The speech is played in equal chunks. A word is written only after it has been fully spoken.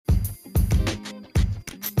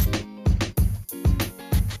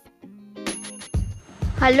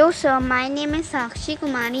Hello sir, my name is Sakshi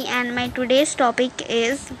Kumari and my today's topic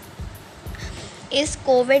is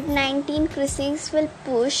Covid-19 crisis will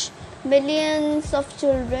push millions of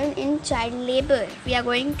children in child labor. We are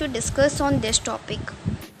going to discuss on this topic.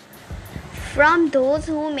 From those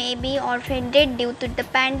who may be offended due to the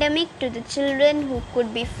pandemic to the children who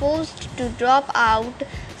could be forced to drop out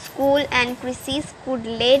school, and crisis could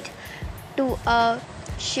lead to a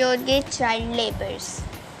surrogate child labors.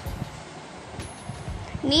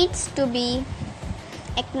 Needs to be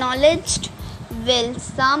acknowledged. Will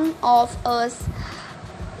some of us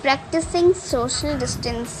practicing social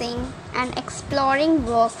distancing and exploring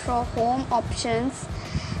work from home options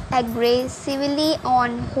aggressively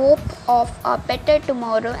on hope of a better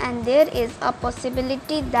tomorrow, and there is a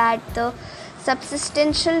possibility that the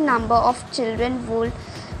substantial number of children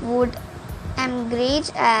would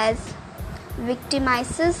emerge as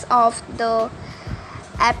victims of the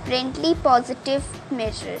apparently positive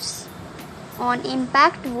measures on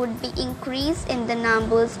impact would be increase in the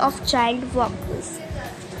numbers of child workers.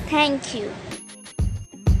 Thank you.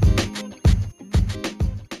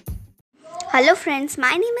 Hello friends,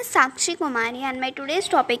 my name is Sakshi Kumari and my today's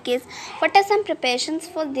topic is what are some preparations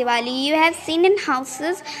for Diwali. You have seen in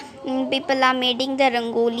houses people are making the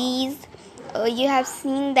rangolis. You have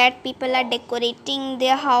seen that people are decorating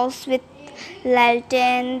their house with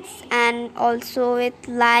lanterns and also with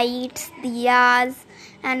lights, diyas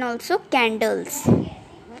and also candles.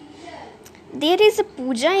 There is a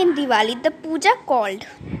puja in Diwali, the puja called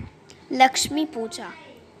Lakshmi Puja.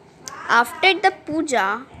 After the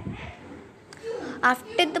puja,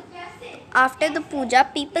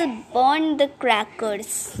 people burn the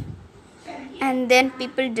crackers and then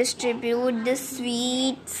people distribute the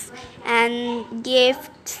sweets and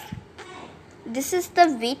gifts. This is the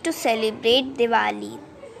way to celebrate Diwali.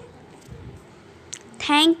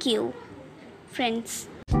 Thank you, friends.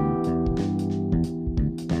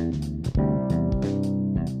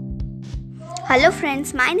 Hello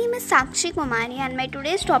friends, my name is Sakshi Kumari and my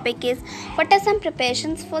today's topic is what are some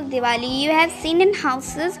preparations for Diwali. You have seen in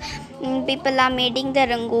houses people are making the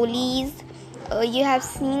rangolis. You have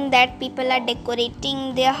seen that people are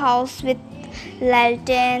decorating their house with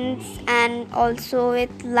lanterns and also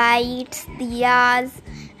with lights, diyas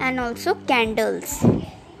and also candles.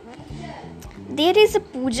 There is a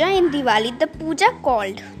puja in Diwali, the puja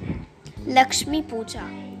called Lakshmi Puja.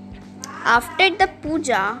 After the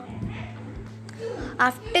puja,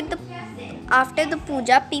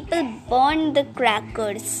 people burn the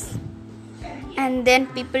crackers and then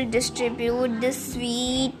people distribute the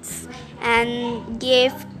sweets and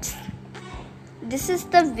gifts. This is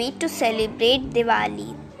the way to celebrate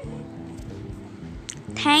Diwali.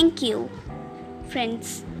 Thank you,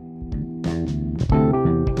 friends.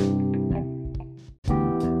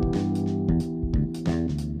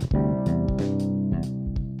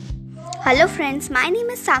 Hello friends, my name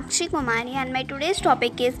is Sakshi Kumari and my today's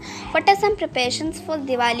topic is what are some preparations for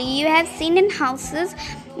Diwali. You have seen in houses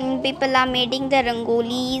people are making the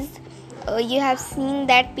rangolis. You have seen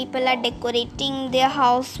that people are decorating their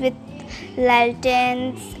house with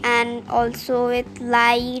lanterns and also with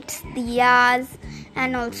lights, diyas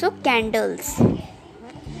and also candles.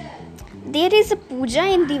 There is a puja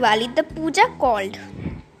in Diwali, the puja called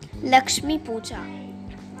Lakshmi Puja.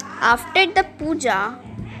 After the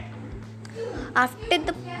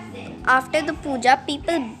puja,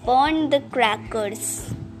 people burn the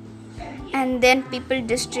crackers and then people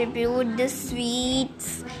distribute the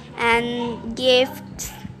sweets and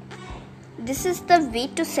gifts. This is the way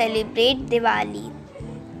to celebrate Diwali.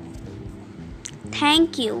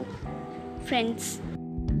 Thank you, friends.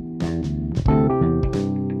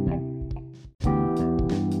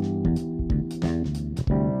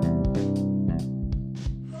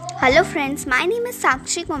 Hello friends, my name is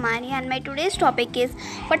Sakshi Kumari and my today's topic is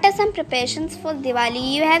what are some preparations for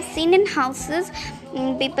Diwali. You have seen in houses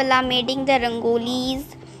people are making the rangolis.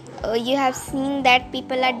 You have seen that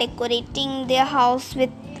people are decorating their house with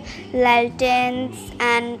lanterns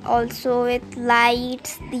and also with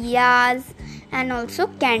lights, diyas and also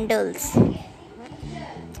candles.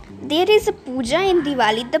 There is a puja in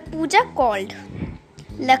Diwali, the puja called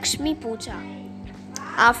Lakshmi Puja.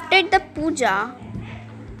 After the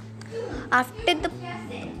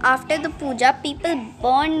puja, people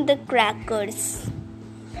burn the crackers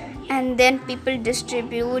and then people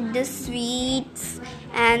distribute the sweets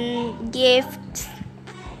and gifts.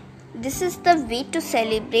 This is the way to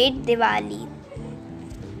celebrate Diwali.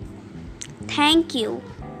 Thank you,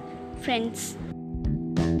 friends.